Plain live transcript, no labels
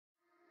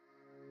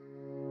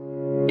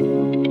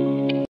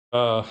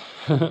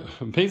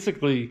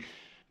Basically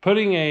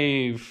putting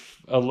a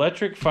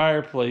electric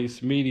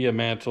fireplace media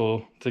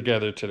mantle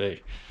together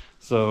today.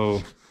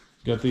 So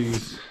got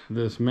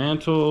this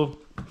mantle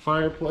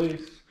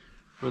fireplace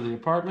for the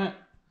apartment.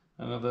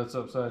 I know that's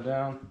upside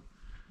down,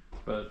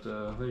 but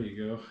there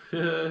you go.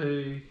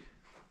 Hey.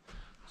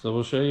 So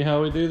we'll show you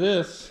how we do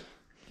this.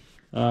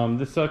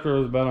 This sucker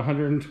was about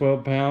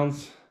 112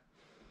 pounds.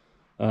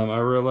 I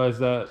realized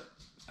that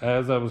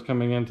as I was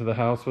coming into the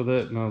house with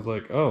it, and I was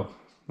like, oh,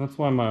 that's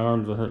why my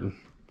arms are hurting.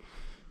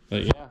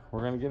 But yeah,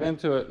 we're gonna get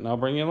into it and I'll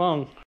bring you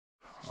along.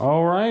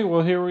 All right,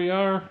 well, here we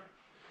are.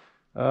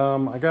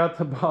 I got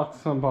the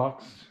box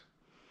unboxed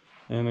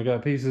and I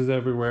got pieces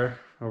everywhere.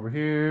 Over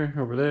here,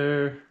 over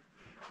there,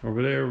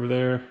 over there, over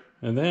there.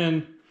 And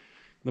then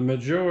the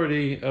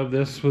majority of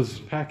this was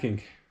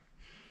packing.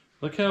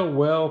 Look how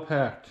well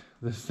packed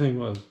this thing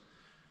was.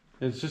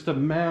 It's just a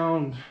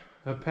mound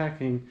of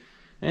packing,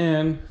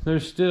 and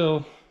there's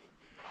still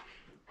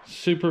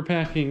super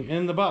packing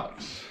in the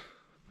box.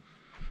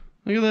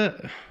 Look at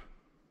that.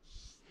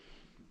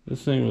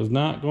 This thing was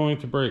not going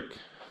to break.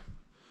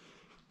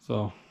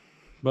 So,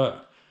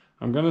 but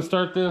I'm gonna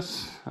start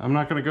this. I'm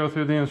not gonna go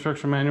through the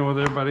instruction manual with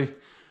everybody.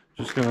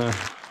 Just gonna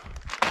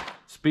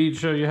speed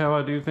show you how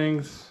I do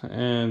things,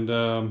 and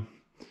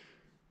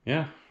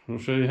yeah, we'll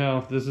show you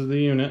how this is the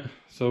unit.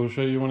 So we'll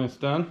show you when it's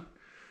done,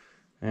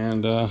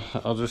 and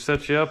I'll just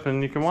set you up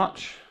and you can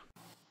watch.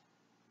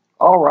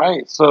 All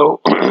right,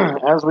 so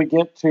as we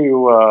get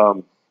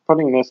to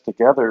putting this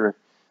together,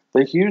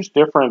 the huge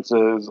difference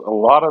is a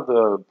lot of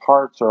the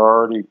parts are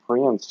already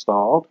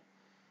pre-installed.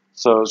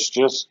 So it's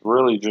just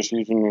really just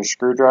using your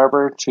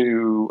screwdriver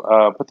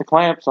to put the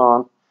clamps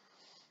on,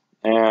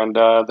 and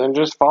then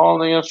just follow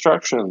the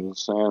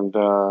instructions, and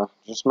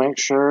just make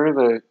sure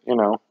that, you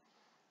know,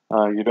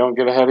 you don't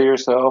get ahead of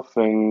yourself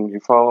and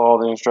you follow all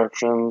the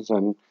instructions,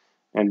 and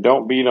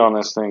don't beat on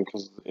this thing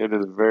because it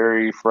is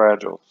very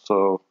fragile.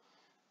 So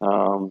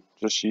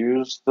just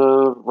use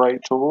the right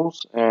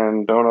tools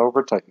and don't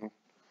over tighten.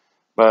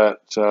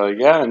 But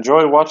yeah,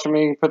 enjoy watching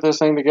me put this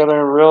thing together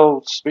in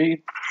real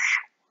speed.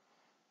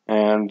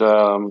 And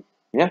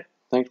yeah,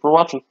 thanks for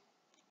watching.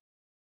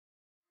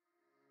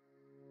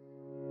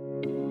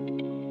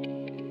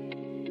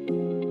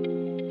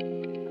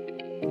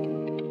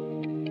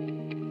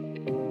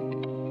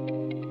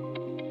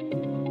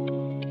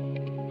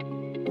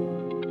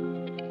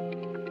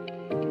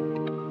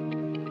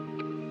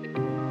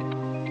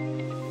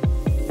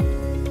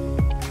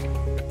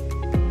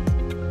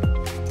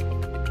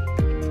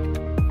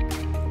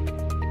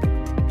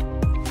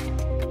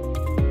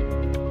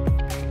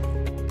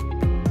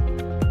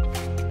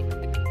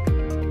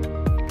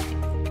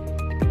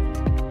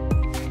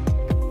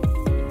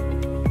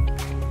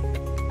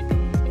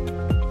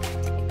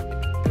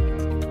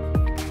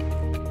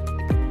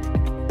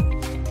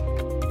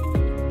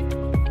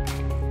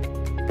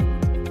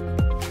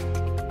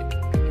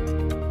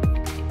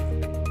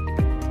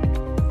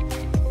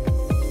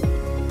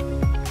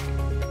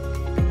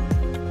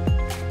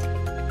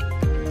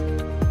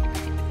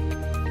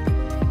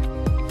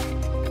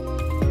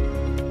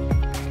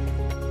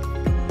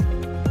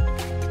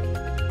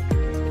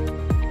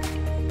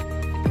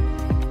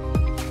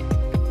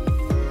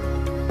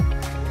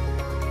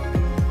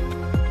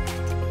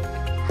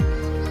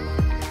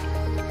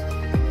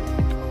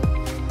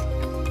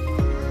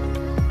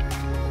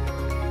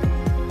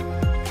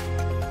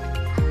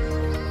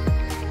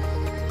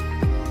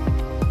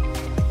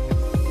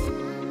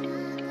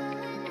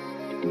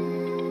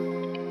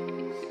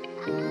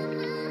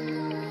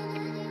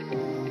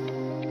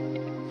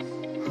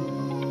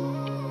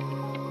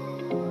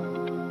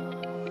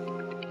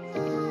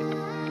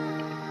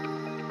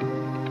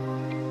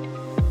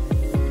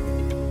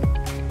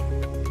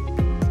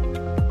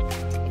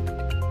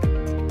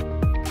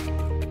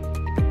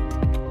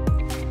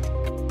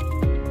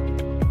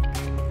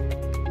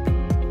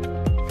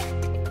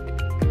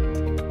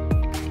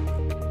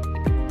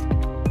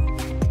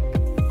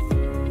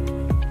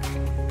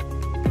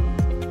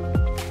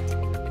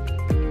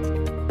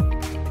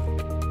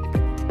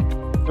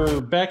 We're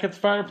back at the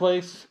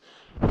fireplace.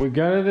 We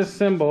got it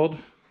assembled.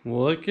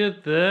 Look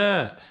at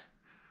that.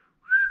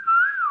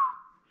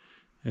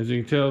 As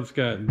you can tell, it's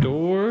got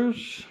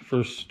doors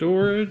for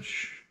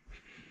storage.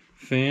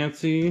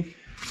 Fancy.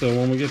 So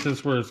when we get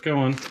this where it's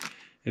going,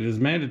 it is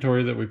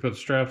mandatory that we put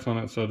straps on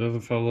it so it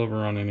doesn't fall over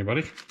on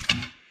anybody.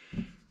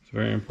 It's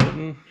very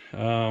important.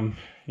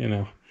 You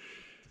know,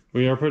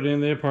 we are putting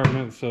in the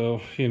apartment, so,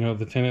 you know,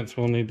 the tenants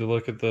will need to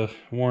look at the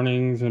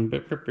warnings and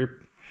beep, beep, beep.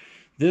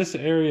 This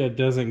area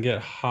doesn't get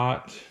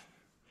hot,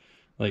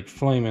 like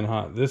flaming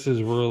hot. This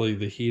is really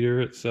the heater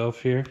itself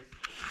here.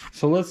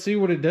 So let's see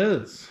what it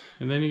does.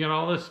 And then you got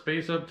all this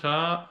space up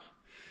top.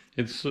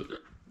 It's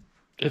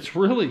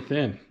really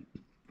thin.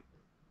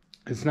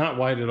 It's not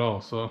wide at all,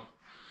 so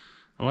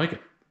I like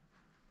it.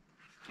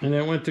 And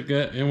it went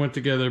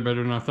together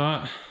better than I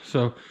thought.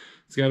 So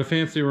it's got a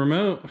fancy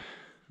remote.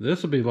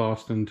 This will be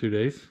lost in 2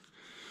 days.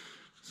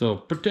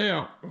 So,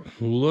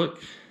 look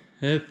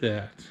at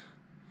that.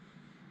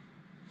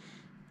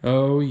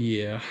 Oh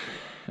yeah.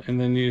 And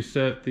then you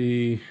set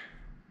the,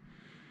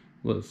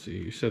 let's see,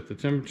 you set the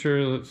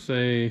temperature, let's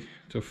say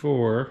to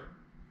 4.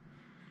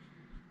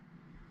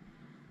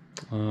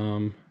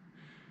 And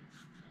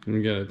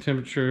you got a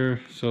temperature,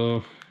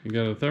 so you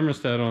got a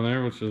thermostat on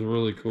there, which is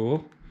really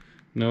cool.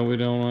 No, we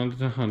don't want it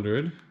to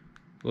 100.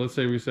 Let's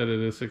say we set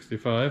it at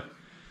 65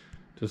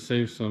 to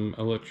save some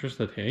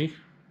electricity.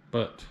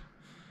 But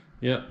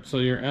yep, so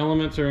your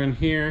elements are in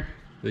here.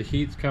 The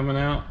heat's coming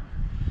out.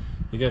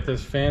 You got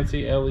this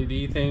fancy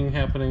LED thing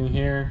happening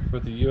here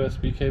with the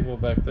USB cable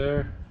back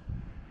there.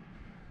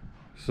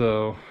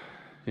 So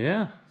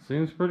yeah,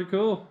 seems pretty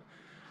cool.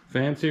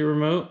 Fancy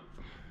remote.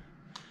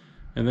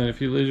 And then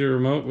if you lose your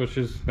remote, which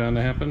is bound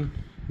to happen,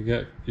 you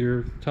got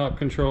your top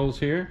controls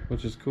here,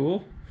 which is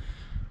cool.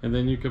 And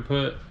then you could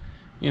put,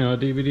 you know, a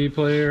DVD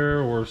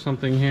player or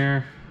something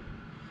here.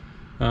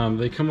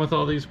 They come with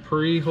all these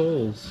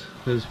pre-holes.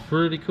 It's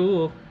pretty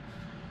cool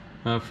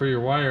for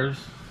your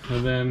wires.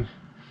 And then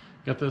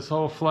got this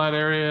whole flat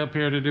area up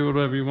here to do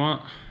whatever you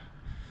want.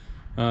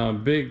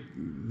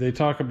 They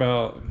talk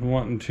about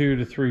wanting 2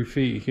 to 3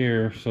 feet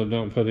here, so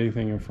don't put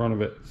anything in front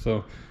of it.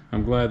 So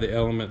I'm glad the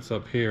element's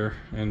up here.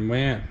 And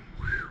man,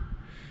 whew,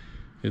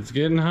 it's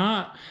getting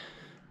hot.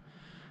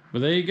 But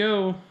there you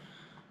go.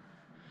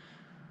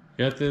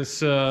 Got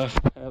this at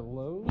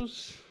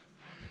Lowe's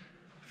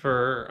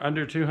for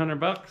under 200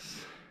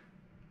 bucks.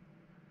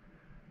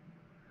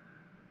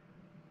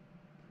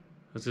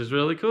 Which is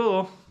really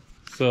cool.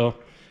 So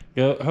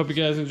hope you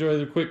guys enjoy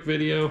the quick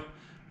video.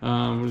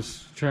 I'm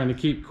just trying to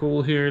keep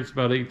cool here. It's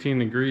about 18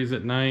 degrees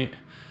at night.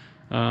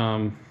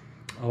 I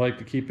like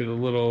to keep it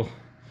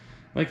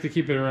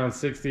around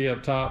 60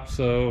 up top,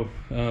 so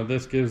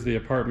this gives the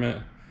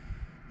apartment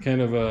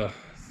kind of a,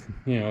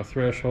 you know,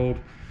 threshold.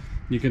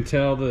 You can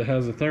tell that it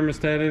has a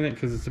thermostat in it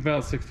because it's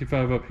about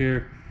 65 up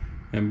here,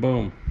 and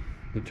boom,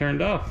 it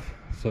turned off.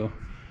 So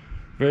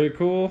very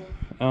cool.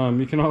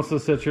 You can also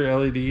set your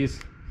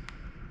LEDs.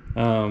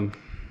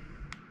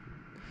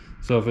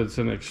 So if it's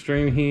an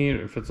extreme heat,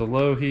 or if it's a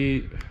low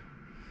heat,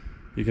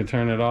 you can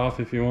turn it off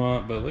if you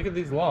want. But look at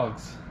these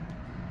logs.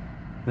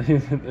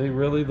 They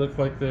really look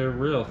like they're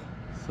real.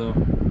 So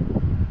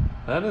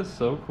that is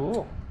so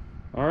cool.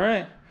 All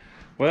right.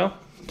 Well,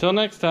 till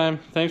next time.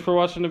 Thanks for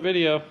watching the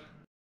video.